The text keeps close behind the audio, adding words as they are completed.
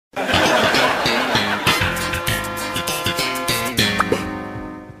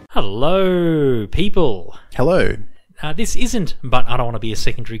Hello, people. Hello. This isn't But I Don't Want to Be a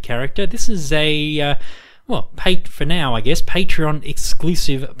Secondary Character. This is a, for now, I guess, Patreon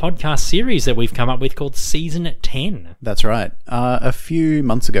exclusive podcast series that we've come up with called Season 10. That's right. A few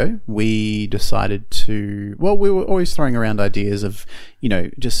months ago, we decided to... Well, we were always throwing around ideas of,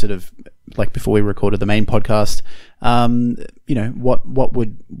 just sort of like before we recorded the main podcast,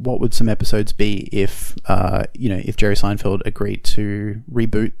 what would some episodes be if Jerry Seinfeld agreed to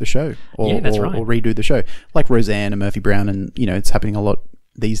reboot the show or redo the show, like Roseanne and Murphy Brown, and it's happening a lot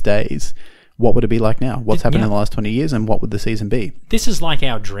these days. What would it be like now? What's happened in the last 20 years, and what would the season be? This is like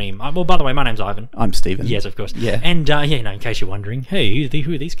our dream. Well, by the way, my name's Ivan. I'm Stephen. Yes, of course. Yeah. And, in case you're wondering, hey,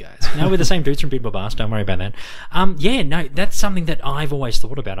 who are these guys? No, we're the same dudes from Big Bass. Don't worry about that. That's something that I've always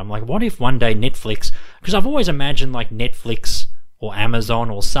thought about. I'm like, what if one day Netflix... Because I've always imagined, like, Netflix or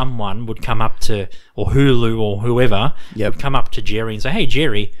Amazon or someone would come up to... Or Hulu or whoever would come up to Jerry and say, hey,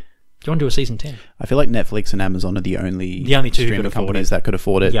 Jerry... Do you want to do a season 10? I feel like Netflix and Amazon are the only two streaming companies that could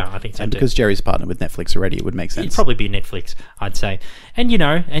afford it. Yeah, I think so and too. Because Jerry's partnered with Netflix already, it would make sense. It'd probably be Netflix, I'd say. And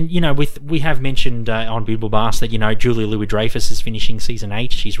we have mentioned on Bibble Bass that Julia Louis-Dreyfus is finishing season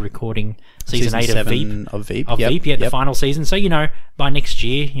 8. She's recording season 8 of Veep. Veep. The final season. So by next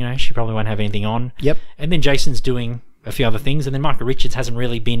year, she probably won't have anything on. Yep. And then Jason's doing a few other things, and then Michael Richards hasn't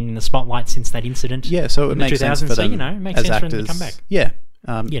really been in the spotlight since that incident. Yeah, so it makes sense for them it makes sense for them to come back. Yeah.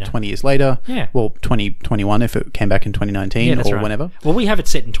 20 years later. Yeah. Well, 2021 if it came back in 2019 or right. whenever. Well, we have it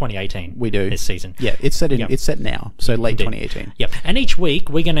set in 2018. We do. This season. Yeah, it's set now, so late 2018. Yep. And each week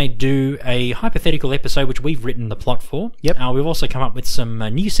we're going to do a hypothetical episode which we've written the plot for. Yep. We've also come up with some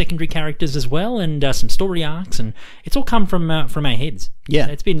new secondary characters as well, and some story arcs, and it's all come from our heads. Yeah.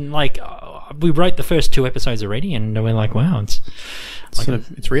 So it's been like we wrote the first 2 episodes already, and we're like, wow, it's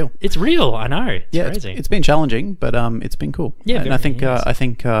real. It's real. I know. It's crazy. It's been challenging, but it's been cool. Yeah, and I think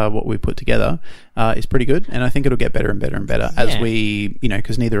what we put together is pretty good, and I think it'll get better and better and better as we,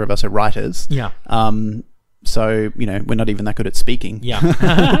 because neither of us are writers. Yeah. So we're not even that good at speaking.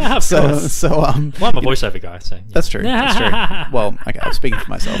 Yeah. Of course. Well, I'm a voiceover guy, so yeah. That's true. Well, okay, I'm speaking for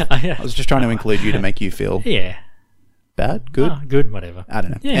myself. I was just trying to include you to make you feel bad, good, good, whatever. I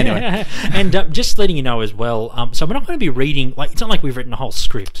don't know. Yeah. Anyway, and just letting you know as well. So we're not going to be reading. Like, it's not like we've written a whole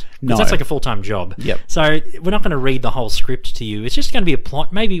script. No, that's like a full-time job. Yep. So we're not going to read the whole script to you. It's just going to be a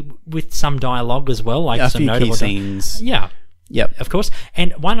plot, maybe with some dialogue as well, like some few key scenes. Yeah. Yep. Of course.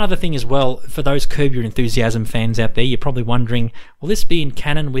 And one other thing as well, for those Curb Your Enthusiasm fans out there, you're probably wondering, will this be in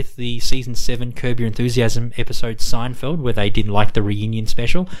canon with the Season 7 Curb Your Enthusiasm episode Seinfeld, where they did like the reunion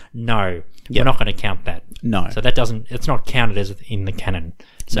special? No. We're not going to count that. No. So it's not counted as in the canon.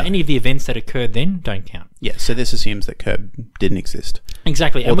 So any of the events that occurred then don't count. Yeah, so this assumes that Curb didn't exist.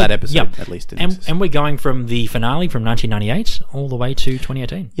 Exactly. Or that episode, at least, didn't exist. And we're going from the finale from 1998 all the way to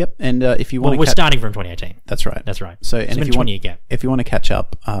 2018. Yep, and if you want we're starting from 2018. That's right. That's right. So, and if you want to catch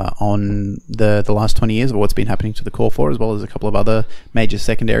up on the last 20 years of what's been happening to the Core 4, as well as a couple of other major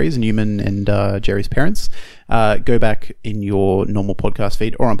secondaries, Newman and Jerry's parents, go back in your normal podcast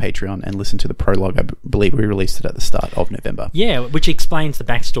feed or on Patreon and listen to the prologue. I believe we released it at the start of November. Yeah, which explains the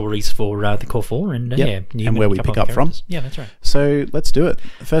backstories for the Core 4 and and where we pick up from. Yeah, that's right. So let's do it.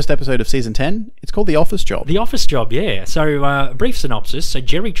 The first episode of Season 10, it's called The Office Job. The Office Job, yeah. So brief synopsis. So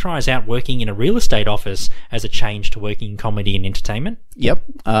Jerry tries out working in a real estate office as a change to working in comedy and entertainment. Yep.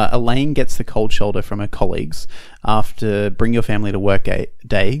 Elaine gets the cold shoulder from her colleagues after Bring Your Family to Work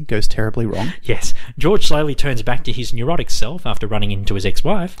Day goes terribly wrong. Yes. George slowly turns back to his neurotic self after running into his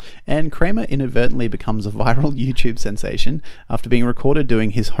ex-wife. And Kramer inadvertently becomes a viral YouTube sensation after being recorded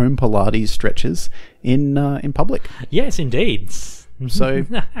doing his home Pilates stretches in public. Yes, indeed. So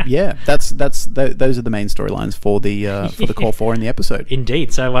yeah, those are the main storylines for the Core 4 in the episode.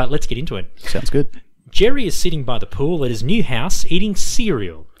 Indeed. So let's get into it. Sounds good. Jerry is sitting by the pool at his new house eating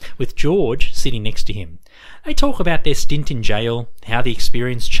cereal, with George sitting next to him. They talk about their stint in jail, how the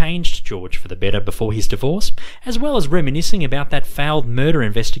experience changed George for the better before his divorce, as well as reminiscing about that failed murder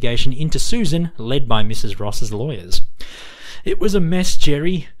investigation into Susan led by Mrs. Ross's lawyers. "It was a mess,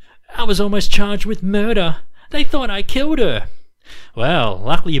 Jerry. I was almost charged with murder. They thought I killed her." "Well,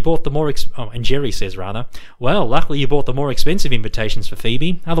 luckily you bought the more and Jerry says, rather, "Well, luckily you bought the more expensive invitations for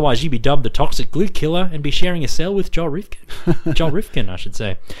Phoebe. Otherwise you'd be dubbed the toxic glue killer and be sharing a cell with Joel Rifkin, I should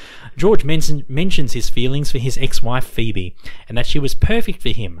say." George mentions his feelings for his ex-wife Phoebe, and that she was perfect for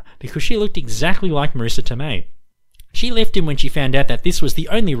him because she looked exactly like Marissa Tomei. She left him when she found out that this was the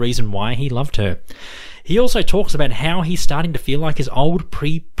only reason why he loved her. He also talks about how he's starting to feel like his old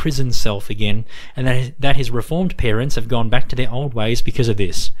pre-prison self again, and that his reformed parents have gone back to their old ways because of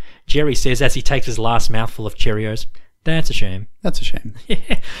this. Jerry says as he takes his last mouthful of Cheerios, "That's a shame." That's a shame.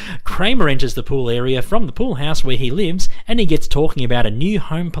 Yeah. Kramer enters the pool area from the pool house where he lives, and he gets talking about a new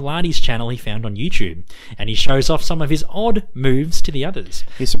home Pilates channel he found on YouTube, and he shows off some of his odd moves to the others.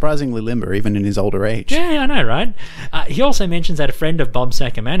 He's surprisingly limber, even in his older age. Yeah, I know, right? He also mentions that a friend of Bob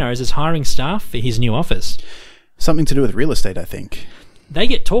Sacamano's is hiring staff for his new office. Something to do with real estate, I think. They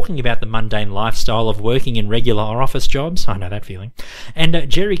get talking about the mundane lifestyle of working in regular office jobs. I know that feeling. And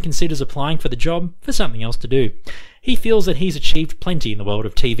Jerry considers applying for the job for something else to do. He feels that he's achieved plenty in the world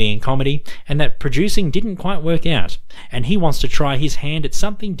of TV and comedy, and that producing didn't quite work out, and he wants to try his hand at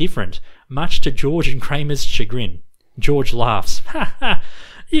something different, much to George and Kramer's chagrin. George laughs. "Ha ha!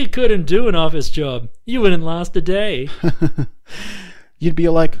 You couldn't do an office job. You wouldn't last a day." You'd be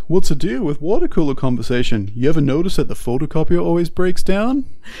like, "What's the deal with water cooler conversation? You ever notice that the photocopier always breaks down?"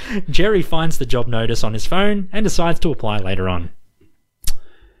 Jerry finds the job notice on his phone and decides to apply later on.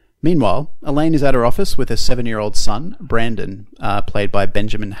 Meanwhile, Elaine is at her office with her 7-year-old son, Brandon, played by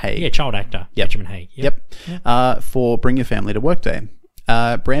Benjamin Haig. Yeah, child actor. Yep. Benjamin Haig. Yep. For Bring Your Family to Work Day.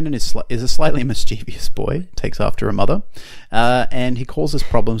 Brandon is a slightly mischievous boy, takes after a mother, and he causes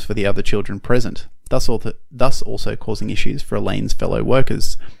problems for the other children present, thus also causing issues for Elaine's fellow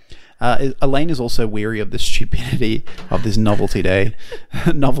workers. Elaine is also weary of the stupidity of this novelty day,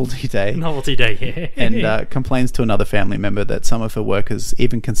 yeah. and complains to another family member that some of her workers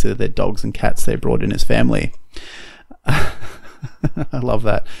even consider their dogs and cats they brought in as family. I love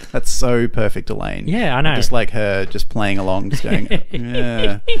that. That's so perfect, Elaine. Yeah, I know. Just like her, just playing along, just going,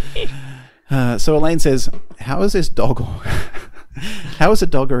 yeah. So Elaine says, How is a dog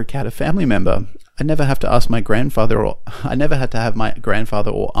or a cat a family member? I never have to have my grandfather or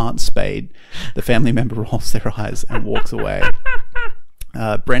aunt spayed. The family member rolls their eyes and walks away.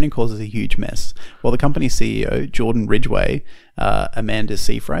 Brandon causes a huge mess. While the company's CEO, Jordan Ridgway, Amanda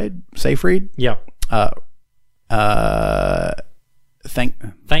Seyfried, Yep.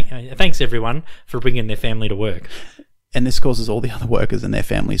 Thanks everyone for bringing their family to work. And this causes all the other workers and their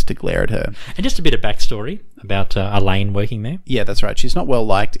families to glare at her. And just a bit of backstory about Elaine working there. Yeah, that's right. She's not well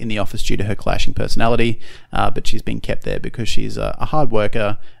liked in the office due to her clashing personality, but she's been kept there because she's a hard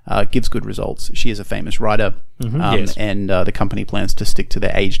worker, gives good results. She is a famous writer, yes. And the company plans to stick to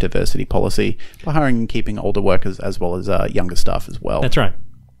their age diversity policy by hiring and keeping older workers as well as younger staff as well. That's right.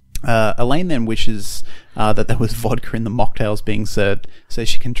 Elaine then wishes that there was vodka in the mocktails being served so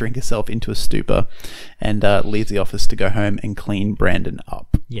she can drink herself into a stupor, and leaves the office to go home and clean Brandon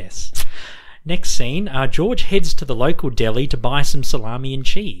up. Yes. Next scene, George heads to the local deli to buy some salami and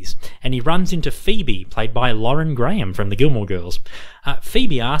cheese, and he runs into Phoebe, played by Lauren Graham from the Gilmore Girls.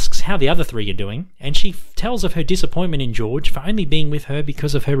 Phoebe asks how the other three are doing, and she tells of her disappointment in George for only being with her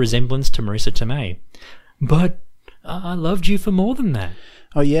because of her resemblance to Marissa Tomei. "But I loved you for more than that."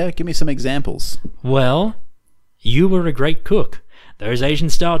 Oh yeah? Give me some examples. "Well, you were a great cook. Those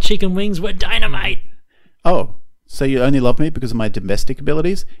Asian-style chicken wings were dynamite." Oh, so you only love me because of my domestic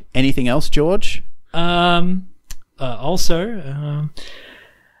abilities? Anything else, George? Also,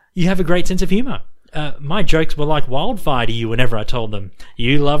 you have a great sense of humour. My jokes were like wildfire to you whenever I told them.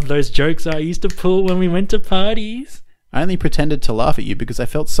 You loved those jokes I used to pull when we went to parties. I only pretended to laugh at you because I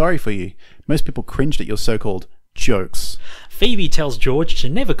felt sorry for you. Most people cringed at your so-called jokes. Phoebe tells George to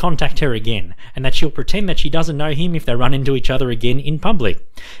never contact her again, and that she'll pretend that she doesn't know him if they run into each other again in public.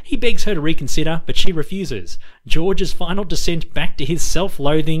 He begs her to reconsider, but she refuses. George's final descent back to his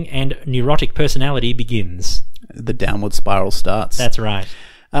self-loathing and neurotic personality begins. The downward spiral starts. That's right.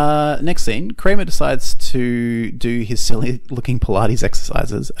 Next scene, Kramer decides to do his silly-looking Pilates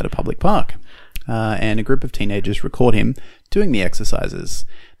exercises at a public park. And a group of teenagers record him doing the exercises.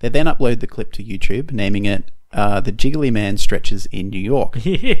 They then upload the clip to YouTube, naming it The Jiggly Man Stretches in New York.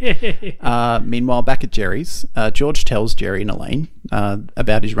 Meanwhile, back at Jerry's, George tells Jerry and Elaine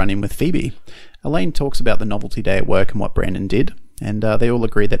about his run-in with Phoebe. Elaine talks about the novelty day at work and what Brandon did, and they all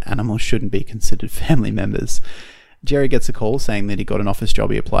agree that animals shouldn't be considered family members. Jerry gets a call saying that he got an office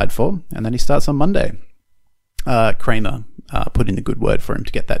job he applied for, and then he starts on Monday. Kramer put in a good word for him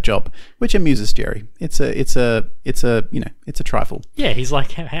to get that job, which amuses Jerry. It's a trifle. Yeah, he's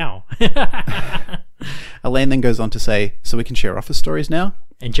like, how? Elaine then goes on to say, "So we can share office stories now?"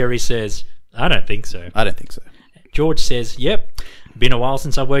 And Jerry says, "I don't think so." I don't think so. George says, "Yep, been a while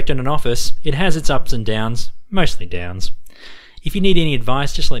since I worked in an office. It has its ups and downs, mostly downs. If you need any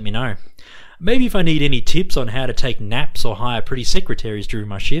advice, just let me know." Maybe if I need any tips on how to take naps or hire pretty secretaries during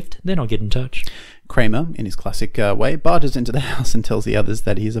my shift, then I'll get in touch. Kramer, in his classic way, barges into the house and tells the others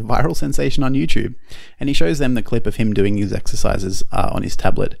that he's a viral sensation on YouTube, and he shows them the clip of him doing his exercises on his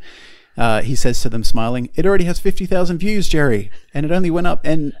tablet. He says to them, smiling, "It already has 50,000 views, Jerry, and it only went up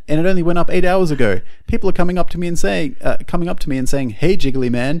 8 hours ago. People are coming up to me and saying, "Hey, Jiggly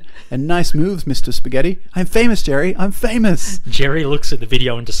Man," and "Nice moves, Mr. Spaghetti. I'm famous, Jerry. I'm famous." Jerry looks at the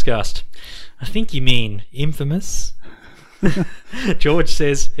video in disgust. I think you mean infamous. George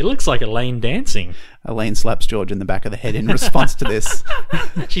says, "It looks like Elaine dancing." Elaine slaps George in the back of the head in response to this.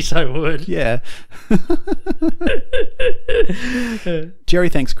 She so would. Yeah. Jerry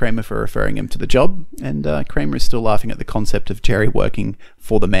thanks Kramer for referring him to the job, and Kramer is still laughing at the concept of Jerry working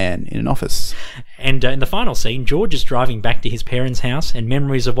for the man in an office. And in the final scene, George is driving back to his parents' house, and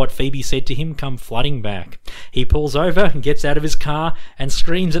memories of what Phoebe said to him come flooding back. He pulls over and gets out of his car and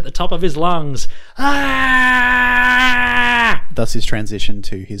screams at the top of his lungs, "Ah!" Thus his transition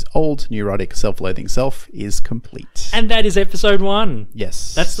to his old, neurotic, self-loathing self is complete. And that is episode 1.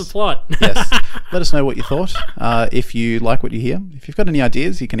 Yes. That's the plot. Yes. Let us know what you thought. If you like what you hear, if you've got any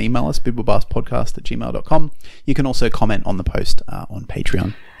ideas, you can email us, bibblebarspodcast@gmail.com. You can also comment on the post on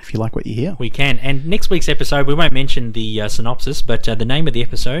Patreon if you like what you hear. We can. And next week's episode, we won't mention the synopsis, but the name of the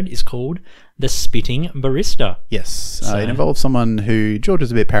episode is called The Spitting Barista. Yes. It involves someone who George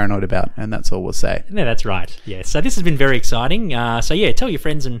is a bit paranoid about, and that's all we'll say. Yeah, that's right. Yeah. So this has been very exciting. So yeah, tell your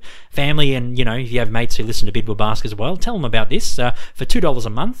friends and family, and if you have mates who listen to Bidwell Bask as well, tell them about this. For $2 a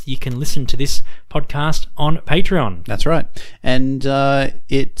month, you can listen to this podcast on Patreon. That's right. And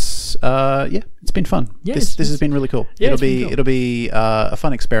it's been fun. Yeah, this has been really cool. Yeah, it'll be a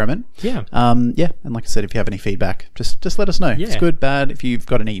fun experiment. Yeah. And like I said, if you have any feedback, just let us know. Yeah. It's good, bad. If you've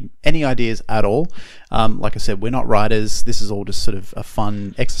got any ideas at all, like I said, we're not writers. This is all just sort of a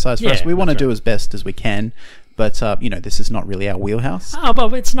fun exercise for us. We want to do as best as we can, but this is not really our wheelhouse. Oh,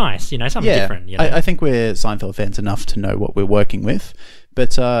 but it's nice, something different. I think we're Seinfeld fans enough to know what we're working with.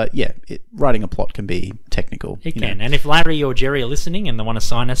 But writing a plot can be technical. It can. And if Larry or Jerry are listening and they want to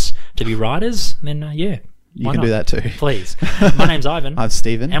sign us to be writers, then you can do that too. Please. My name's Ivan. I'm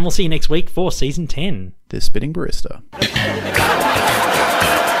Stephen. And we'll see you next week for Season 10. The Spitting Barista.